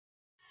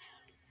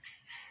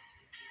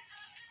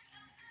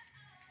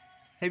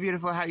Hey,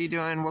 beautiful, how you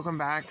doing? Welcome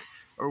back,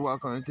 or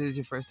welcome if this is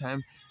your first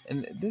time.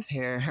 And this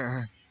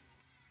hair,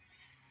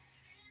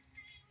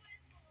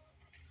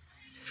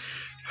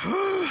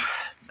 I'm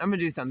gonna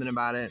do something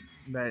about it.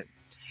 But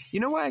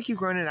you know why I keep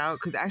growing it out?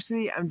 Because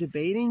actually, I'm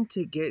debating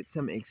to get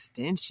some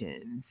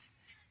extensions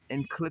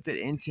and clip it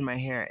into my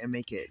hair and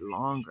make it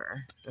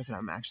longer. That's what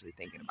I'm actually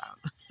thinking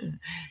about.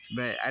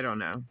 But I don't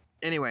know.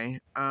 Anyway,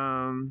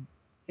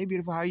 hey,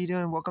 beautiful, how you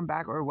doing? Welcome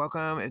back, or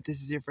welcome if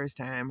this is your first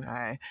time.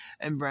 Hi,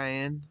 I'm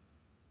Brian.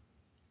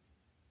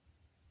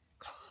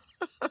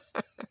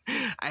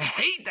 I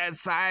hate that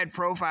side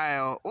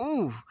profile.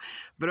 Ooh.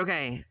 But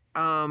okay.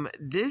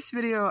 This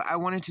video, I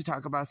wanted to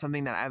talk about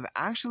something that I've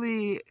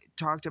actually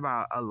talked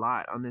about a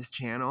lot on this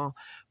channel,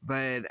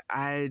 but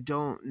I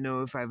don't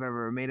know if I've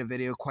ever made a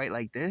video quite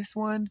like this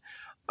one.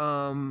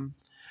 You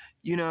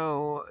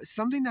know,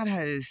 something that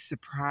has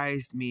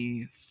surprised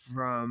me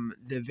from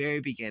the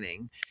very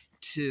beginning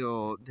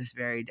till this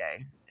very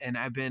day. And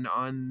I've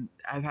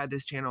had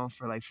this channel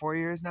for like 4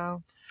 years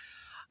now.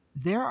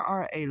 There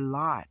are a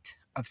lot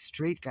of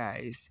straight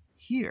guys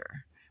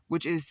here,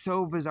 which is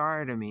so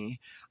bizarre to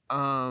me.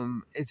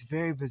 It's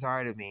very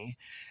bizarre to me.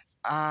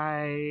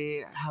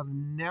 I have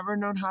never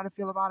known how to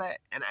feel about it,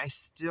 and I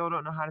still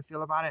don't know how to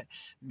feel about it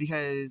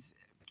because,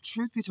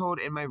 truth be told,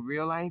 in my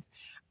real life,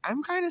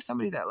 I'm kind of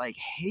somebody that like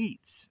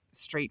hates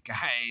straight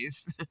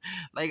guys.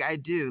 Like I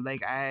do.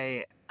 Like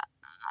I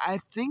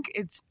think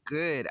it's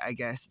good, I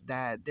guess,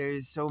 that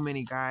there's so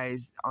many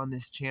guys on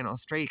this channel,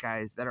 straight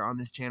guys that are on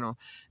this channel,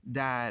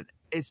 that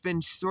it's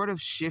been sort of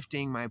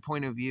shifting my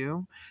point of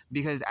view,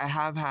 because I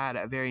have had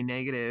a very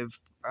negative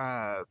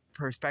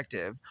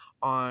perspective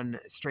on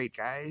straight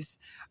guys,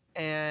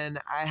 and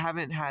I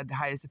haven't had the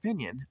highest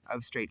opinion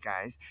of straight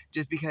guys,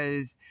 just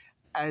because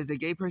as a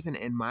gay person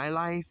in my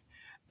life,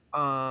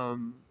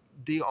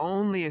 the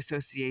only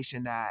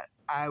association that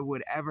I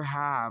would ever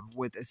have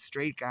with a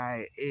straight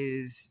guy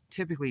is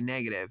typically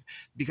negative,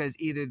 because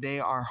either they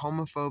are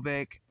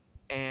homophobic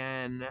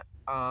and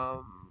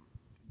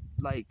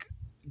like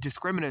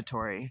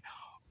discriminatory,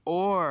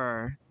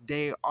 or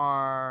they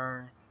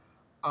are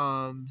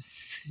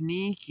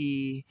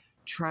sneaky,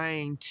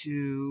 trying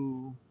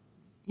to,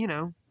 you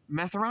know,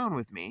 mess around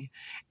with me.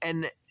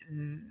 And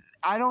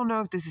I don't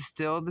know if this is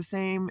still the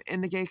same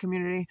in the gay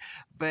community,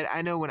 but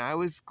I know when I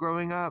was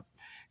growing up,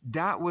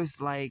 that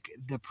was like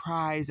the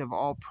prize of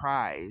all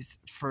prize.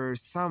 For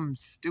some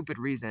stupid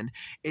reason,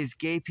 is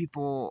gay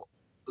people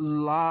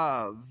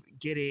love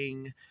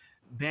getting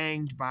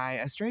banged by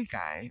a straight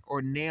guy,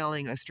 or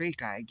nailing a straight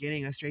guy,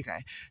 getting a straight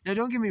guy. Now,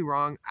 don't get me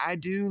wrong, I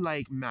do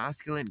like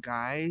masculine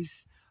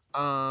guys,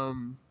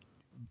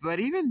 but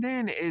even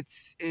then,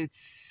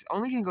 it's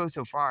only can go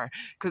so far.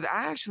 Because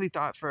I actually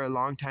thought for a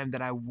long time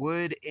that I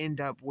would end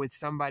up with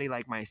somebody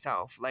like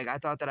myself. Like, I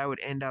thought that I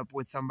would end up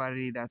with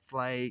somebody that's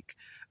like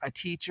a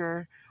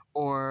teacher,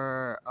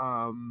 or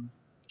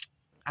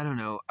I don't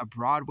know, a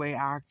Broadway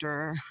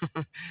actor,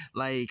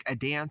 like a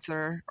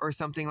dancer or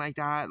something like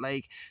that.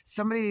 Like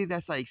somebody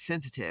that's like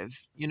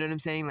sensitive, you know what I'm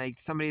saying? Like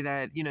somebody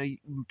that, you know,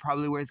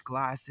 probably wears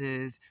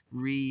glasses,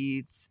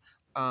 reads,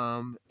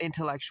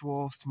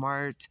 intellectual,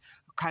 smart,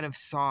 kind of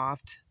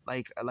soft,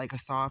 like a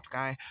soft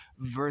guy,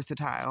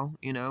 versatile,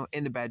 you know,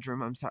 in the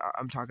bedroom.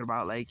 I'm talking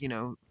about, like, you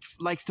know,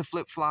 likes to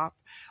flip flop.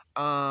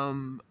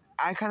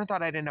 I kind of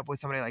thought I'd end up with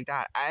somebody like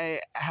that.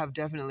 I have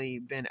definitely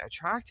been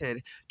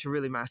attracted to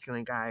really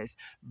masculine guys,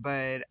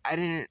 but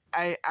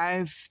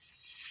I've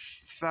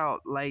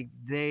felt like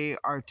they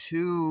are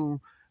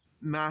too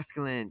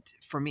masculine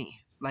for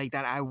me, like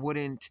that I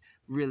wouldn't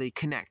really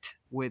connect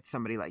with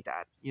somebody like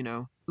that, you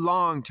know,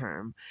 long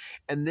term.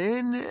 And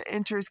then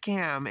enters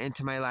Cam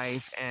into my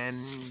life,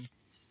 and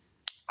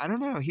I don't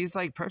know, he's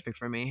like perfect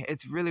for me.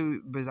 It's really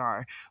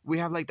bizarre. We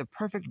have like the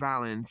perfect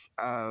balance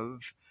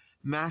of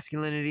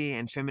masculinity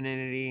and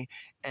femininity,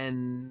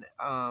 and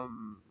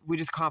we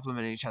just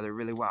complement each other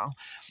really well.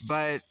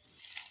 But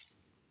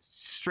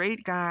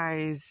straight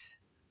guys,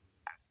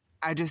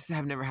 I just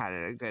have never had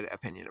a good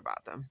opinion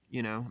about them,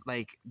 you know,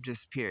 like,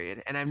 just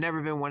period. And I've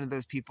never been one of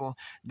those people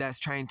that's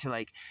trying to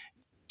like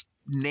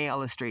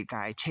nail a straight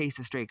guy, chase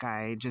a straight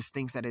guy, just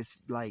thinks that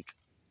it's like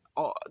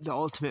the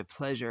ultimate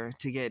pleasure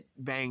to get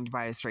banged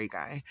by a straight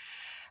guy.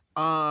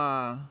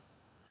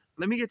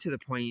 Let me get to the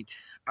point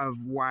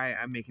of why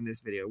I'm making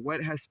this video.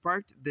 What has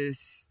sparked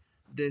this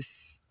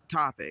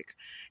topic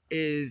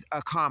is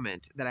a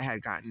comment that I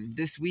had gotten.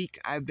 This week,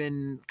 I've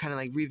been kind of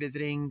like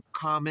revisiting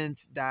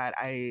comments that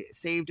I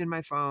saved in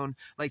my phone,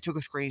 like took a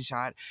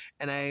screenshot,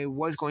 and I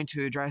was going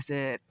to address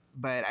it,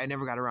 but I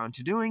never got around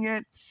to doing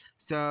it.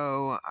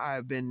 So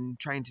I've been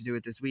trying to do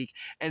it this week.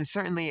 And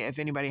certainly if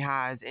anybody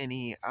has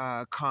any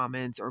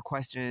comments or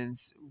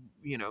questions,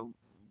 you know,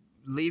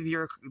 leave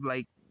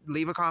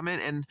a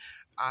comment and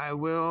I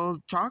will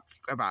talk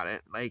about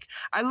it. Like,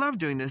 I love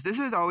doing this. This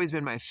has always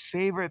been my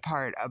favorite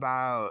part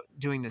about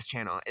doing this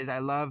channel, is I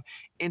love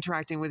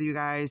interacting with you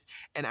guys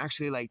and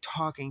actually like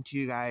talking to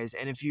you guys.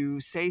 And if you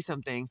say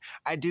something,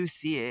 I do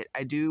see it.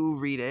 I do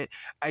read it.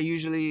 I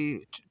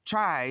usually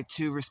try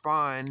to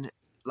respond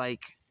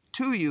like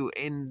to you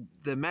in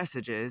the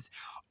messages,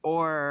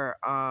 or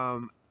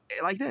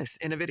like this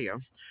in a video.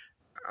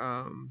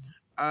 Um,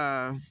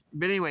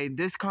 but anyway,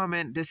 this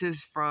comment, this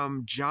is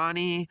from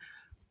Johnny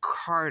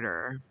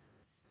Carter.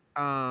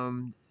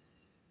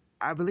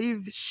 I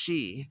believe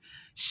she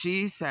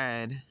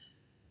said,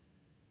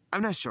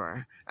 I'm not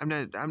sure. I'm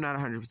not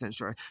 100%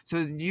 sure. So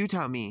you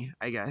tell me,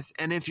 I guess.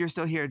 And if you're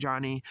still here,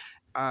 Johnny,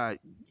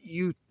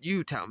 you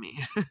tell me.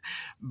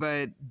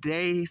 But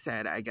they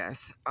said, I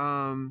guess,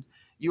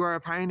 you are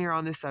a pioneer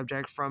on this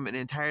subject from an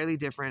entirely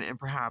different and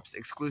perhaps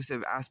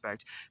exclusive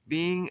aspect.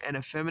 Being an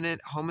effeminate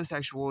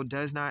homosexual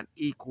does not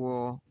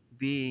equal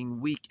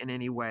being weak in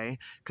any way.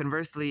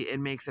 Conversely, it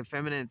makes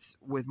effeminates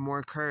with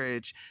more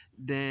courage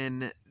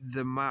than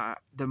the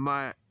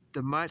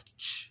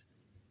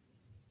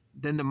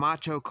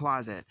macho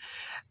closet.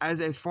 As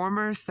a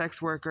former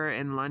sex worker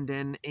in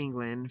London,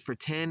 England for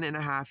 10 and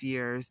a half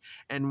years,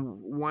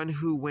 and one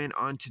who went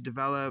on to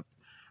develop,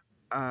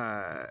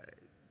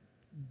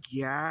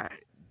 yeah,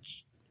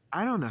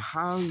 I don't know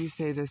how you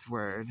say this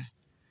word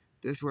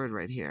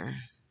right here.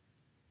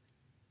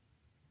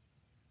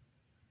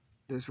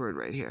 This word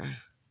right here.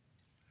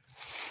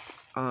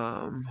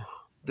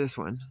 This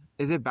one.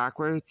 Is it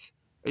backwards?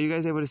 Are you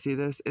guys able to see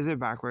this? Is it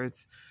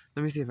backwards?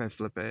 Let me see if I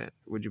flip it.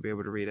 Would you be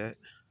able to read it?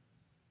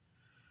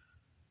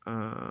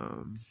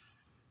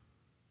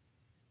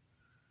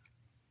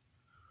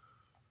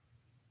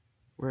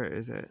 Where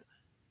is it?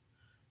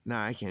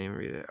 Nah, I can't even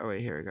read it. Oh,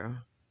 wait, here we go.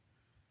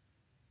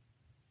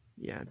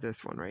 Yeah,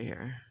 this one right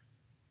here.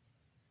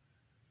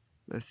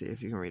 Let's see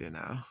if you can read it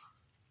now.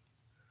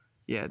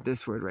 Yeah,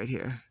 this word right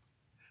here.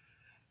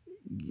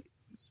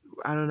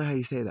 I don't know how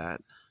you say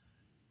that.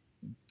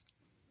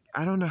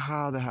 I don't know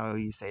how the hell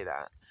you say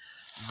that.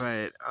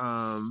 But,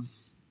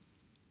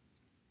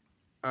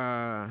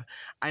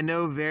 I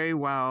know very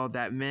well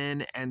that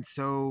men and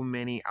so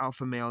many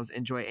alpha males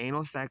enjoy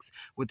anal sex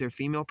with their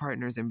female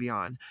partners and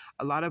beyond.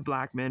 A lot of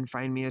black men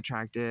find me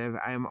attractive.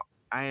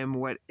 I am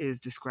what is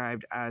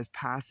described as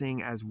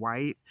passing as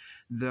white,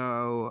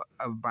 though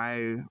of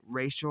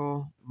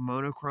biracial,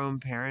 monochrome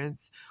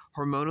parents,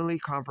 hormonally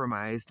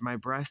compromised. My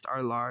breasts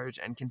are large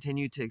and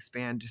continue to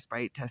expand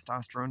despite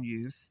testosterone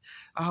use.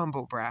 A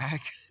humble brag.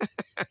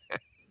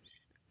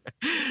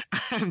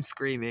 I'm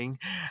screaming.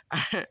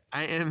 I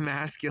am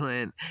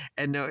masculine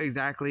and know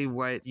exactly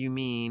what you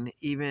mean,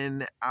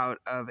 even out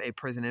of a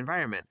prison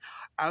environment.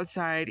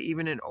 Outside,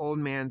 even an old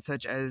man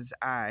such as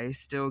I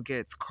still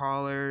gets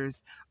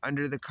callers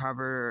under the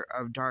cover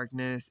of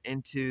darkness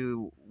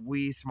into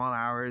wee small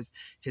hours,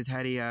 his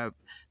heady up,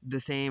 the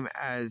same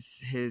as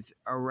his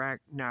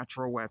erect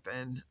natural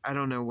weapon. I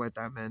don't know what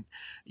that meant.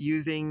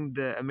 Using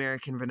the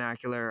American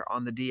vernacular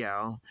on the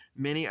DL,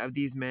 many of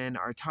these men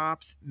are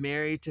tops,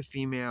 married to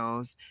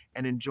females,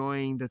 and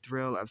enjoying the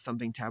thrill of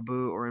something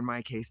taboo, or in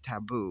my case,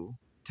 taboob.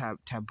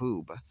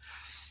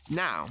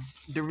 Now,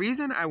 the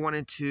reason I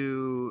wanted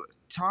to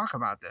talk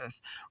about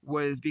this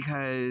was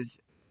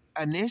because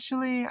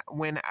initially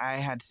when I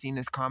had seen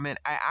this comment,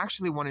 I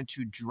actually wanted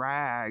to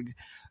drag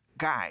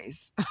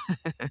guys.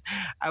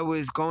 I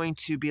was going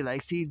to be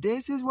like, see,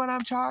 this is what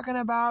I'm talking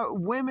about.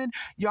 Women,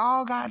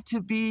 y'all got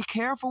to be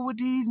careful with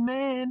these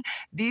men.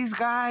 These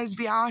guys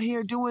be out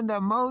here doing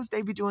the most.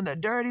 They be doing the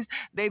dirties.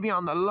 They be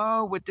on the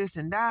low with this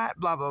and that,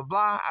 blah, blah,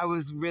 blah. I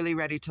was really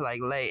ready to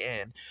like lay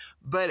in.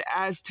 But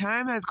as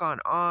time has gone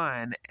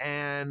on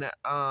and,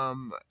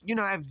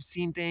 I've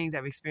seen things,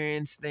 I've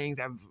experienced things,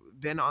 I've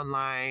been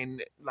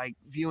online, like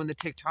viewing the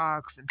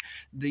TikToks and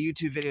the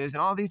YouTube videos and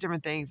all these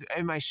different things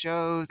in my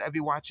shows. I'd be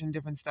watching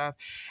different stuff.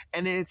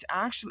 And it's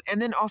actually, and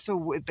then also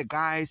with the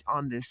guys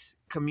on this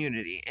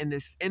community, in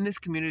this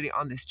community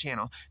on this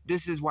channel,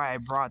 this is why I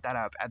brought that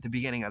up at the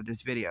beginning of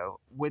this video.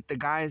 With the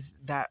guys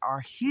that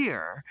are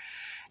here,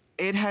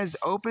 it has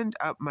opened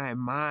up my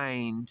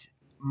mind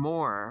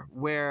more,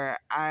 where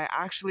I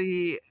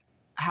actually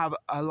have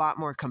a lot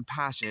more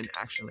compassion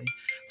actually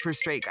for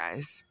straight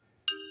guys.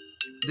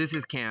 This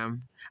is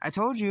Cam. I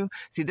told you.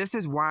 See, this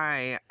is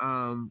why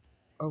oh,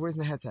 where's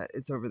my headset?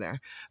 It's over there.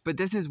 But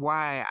this is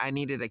why I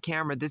needed a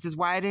camera. This is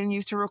why I didn't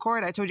used to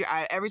record. I told you,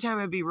 every time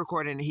I'd be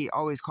recording, he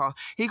always calls.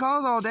 He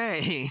calls all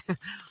day.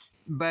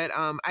 But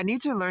I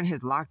need to learn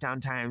his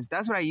lockdown times.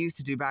 That's what I used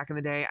to do back in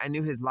the day. I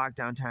knew his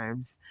lockdown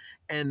times,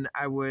 and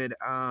I would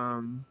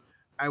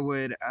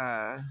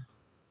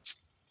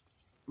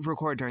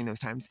record during those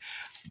times.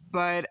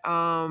 But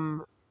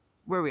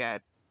where are we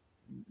at?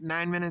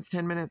 9 minutes,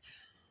 10 minutes?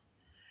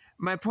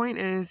 My point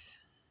is...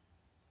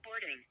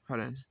 Boarding. Hold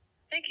on.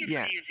 Thank you for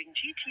using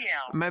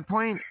GTL. My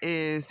point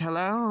is...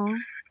 Hello?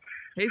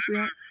 Hey,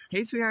 sweetheart.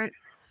 Hey, sweetheart.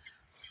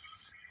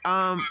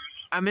 I'm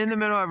in the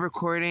middle of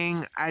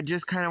recording. I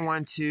just kind of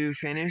want to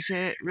finish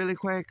it really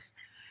quick.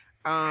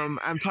 I'm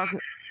talking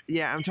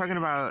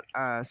about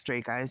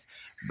straight guys.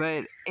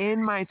 But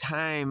in my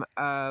time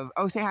of...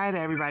 Oh, say hi to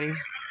everybody. Hey,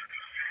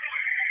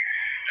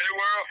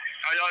 world.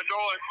 How y'all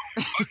doing?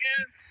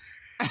 Again?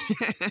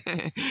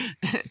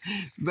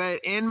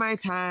 But in my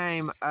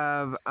time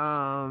of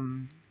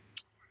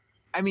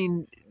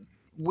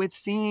with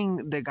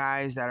seeing the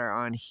guys that are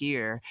on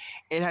here,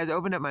 it has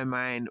opened up my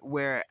mind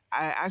where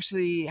I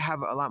actually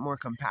have a lot more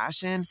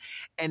compassion.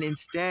 And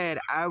instead,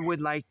 I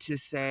would like to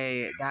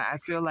say that I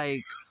feel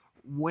like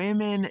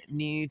women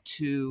need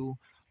to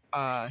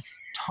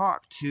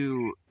talk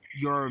to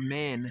your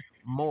men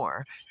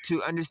more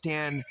to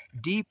understand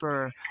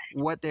deeper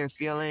what they're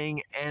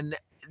feeling, and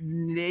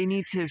they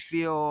need to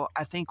feel,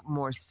 I think,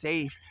 more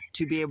safe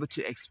to be able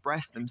to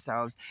express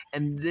themselves.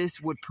 And this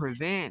would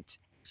prevent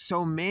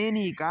so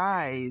many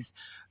guys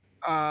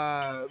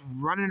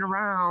running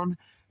around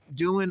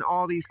doing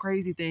all these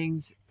crazy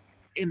things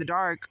in the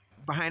dark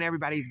behind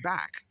everybody's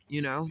back.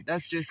 You know,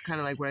 that's just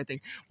kind of like what I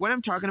think. What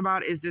I'm talking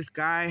about is this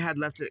guy had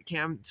left a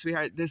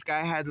sweetheart. This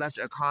guy had left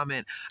a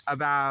comment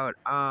about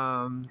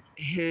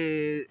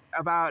his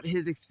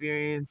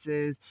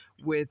experiences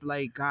with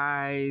like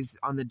guys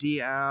on the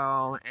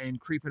DL and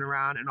creeping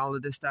around and all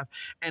of this stuff.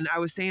 And I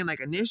was saying,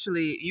 like,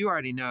 initially, you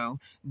already know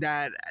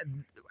that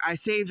I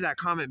saved that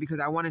comment because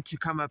I wanted to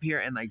come up here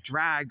and like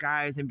drag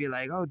guys and be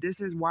like, oh,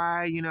 this is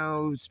why, you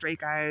know, straight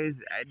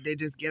guys, they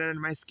just get under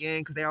my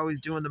skin because they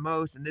always doing the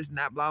most and this and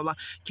that, blah, blah.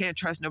 Can't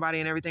trust nobody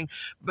and everything.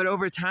 But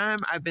over time,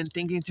 I've been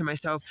thinking to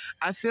myself,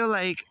 I feel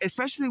like,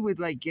 especially with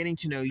like getting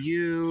to know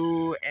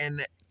you,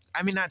 and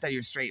I mean, not that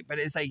you're straight, but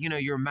it's like, you know,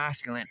 you're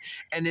masculine.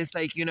 And it's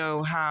like, you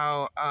know,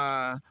 how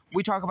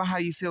we talk about how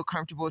you feel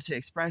comfortable to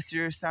express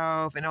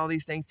yourself and all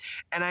these things.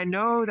 And I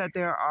know that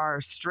there are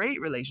straight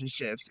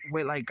relationships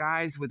with like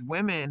guys with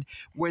women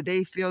where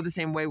they feel the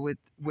same way with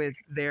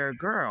their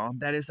girl,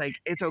 that it's like,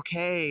 it's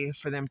okay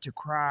for them to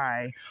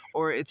cry,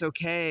 or it's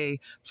okay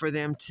for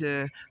them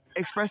to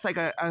express like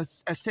a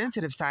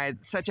sensitive side,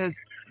 such as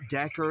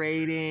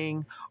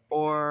decorating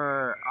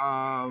or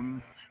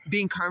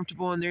being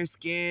comfortable in their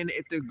skin.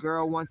 If the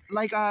girl wants,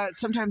 like,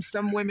 sometimes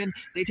some women,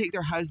 they take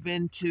their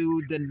husband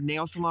to the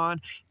nail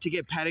salon to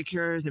get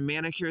pedicures and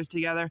manicures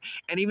together,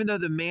 and even though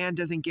the man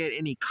doesn't get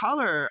any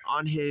color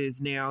on his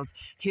nails,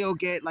 he'll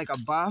get like a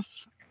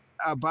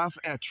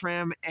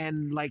trim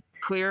and like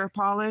clear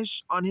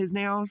polish on his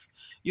nails.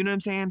 You know what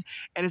I'm saying?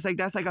 And it's like,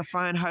 that's like a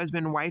fun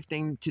husband wife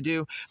thing to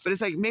do. But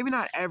it's like, maybe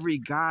not every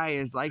guy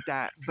is like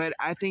that, but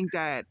I think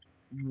that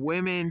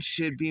women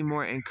should be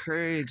more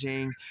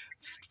encouraging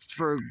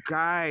for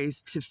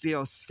guys to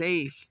feel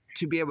safe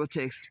to be able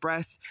to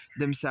express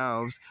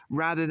themselves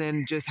rather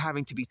than just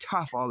having to be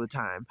tough all the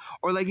time.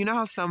 Or like, you know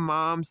how some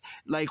moms,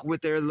 like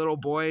with their little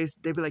boys,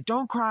 they'd be like,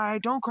 don't cry,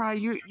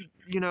 you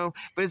know,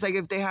 but it's like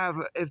if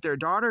their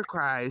daughter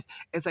cries,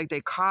 it's like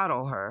they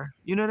coddle her.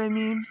 You know what I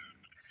mean?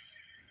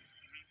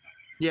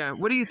 Yeah.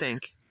 What do you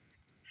think,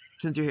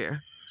 since you're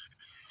here?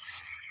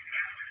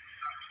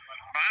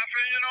 My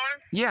opinion on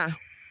it? Yeah.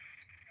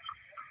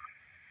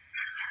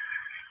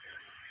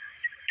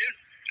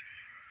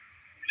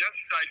 Just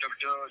like the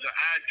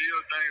ideal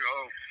thing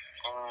of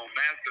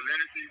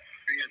masculinity,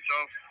 being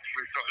tough.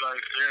 We talk like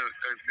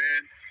as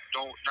men,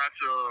 not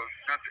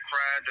to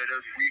cry that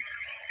is weak.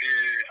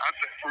 And I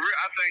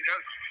think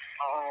that's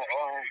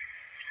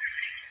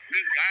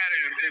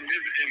misguided and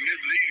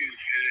misleading.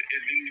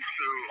 It leads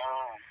to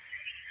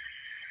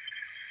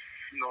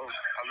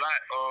a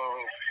lot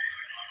of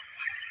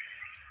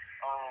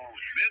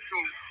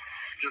mental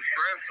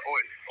distress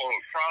or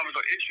problems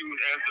or issues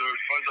as the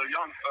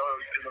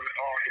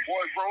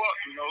boys grow up,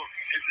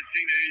 into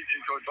teenage,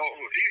 into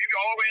adulthood, even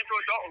all the way into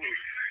adulthood.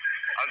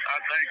 I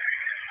think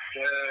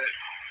that,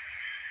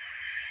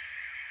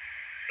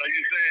 like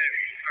you said,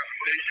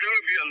 they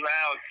should be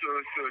allowed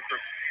to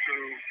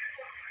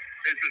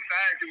in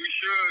society, we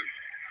should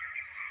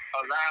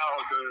allow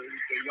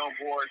the young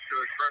boys to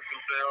express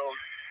themselves,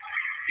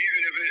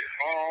 even if it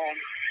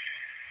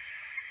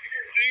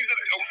seems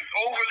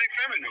overly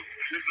feminine.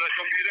 Just let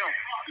them be them.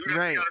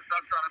 Right. We gotta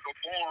stop trying to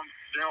conform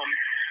them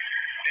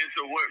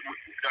into what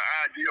the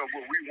idea of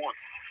what we want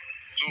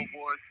little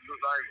boys to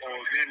look like or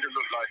men to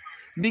look like.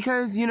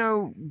 Because,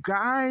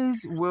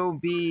 guys will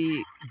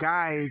be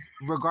guys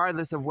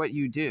regardless of what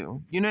you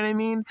do. You know what I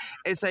mean?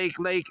 It's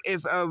like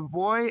if a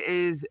boy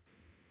is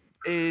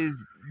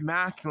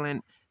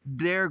masculine,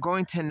 they're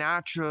going to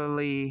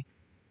naturally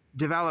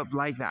develop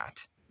like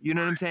that. You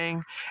know what I'm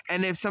saying?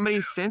 And if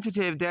somebody's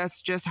sensitive,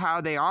 that's just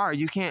how they are.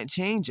 You can't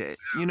change it.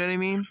 You know what I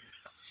mean?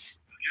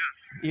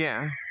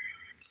 Yeah.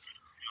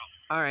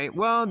 All right.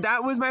 Well,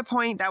 that was my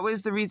point. That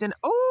was the reason.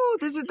 Oh,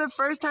 this is the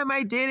first time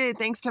I did it.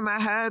 Thanks to my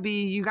hubby.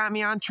 You got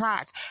me on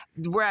track.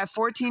 We're at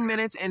 14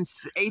 minutes and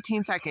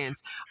 18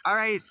 seconds. All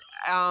right.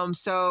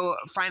 So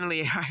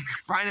finally,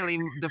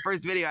 the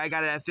first video, I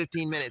got it at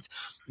 15 minutes.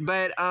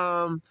 But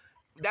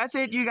that's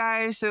it, you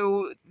guys.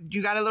 So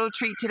you got a little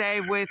treat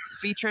today with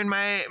featuring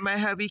my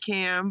hubby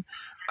Cam.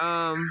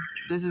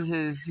 This is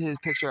his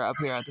picture up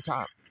here at the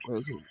top. Where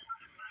is it?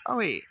 Oh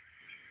wait.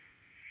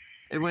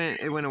 It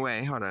went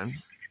away. Hold on.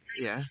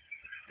 Yeah,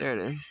 there it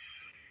is.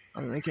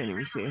 I can't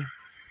even see.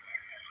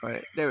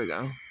 But there we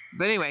go.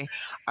 But anyway,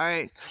 all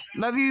right.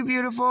 Love you,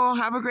 beautiful.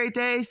 Have a great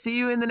day. See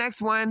you in the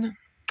next one.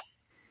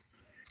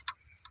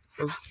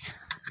 Oops.